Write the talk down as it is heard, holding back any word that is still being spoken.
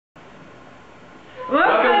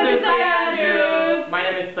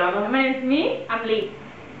Tsano. My name is me. I'm Lee.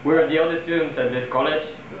 We're the only students at this college.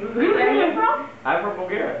 Where are you from? I'm from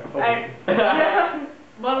Bulgaria.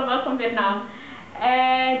 Both of us from Vietnam.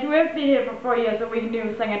 And we've been here for 4 years, so we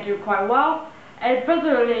knew Tsano quite well. And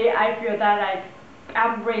personally, I feel that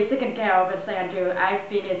I'm really taken care of at Tsano. I've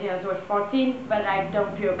been here since I was 14, but I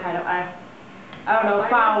don't feel I don't know,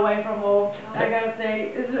 far away from home. I gotta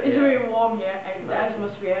say, it's really warm here, and the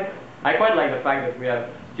atmosphere. I quite like the fact that we have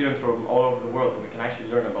students from all over the world, so we can actually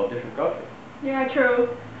learn about different cultures. Yeah, true.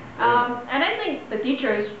 And I think the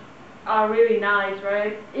teachers are really nice,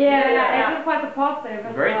 right? Yeah. It's quite positive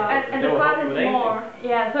as well. And the class is more.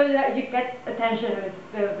 Yeah, so that you get attention with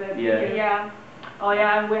the teachers. Yeah. Oh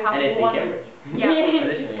yeah, and we have and it's in Cambridge. Yeah.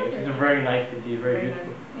 Additionally, it's a very nice city, very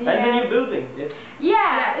beautiful. Nice. And the new building.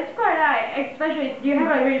 Yeah, it's quite nice. Especially, you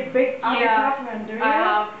have a really big apartment, do you?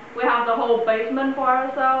 We have the whole basement for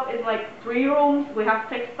ourselves. It's like 3 rooms. We have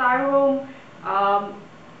textile room,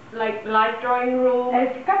 like light drawing room. And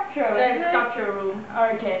sculpture room.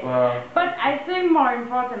 Okay. Wow. But I think more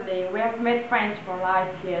importantly, we have made friends for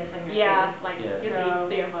life here. Yeah, like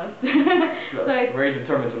 3 of us. So it's very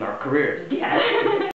determined on our careers. Yeah.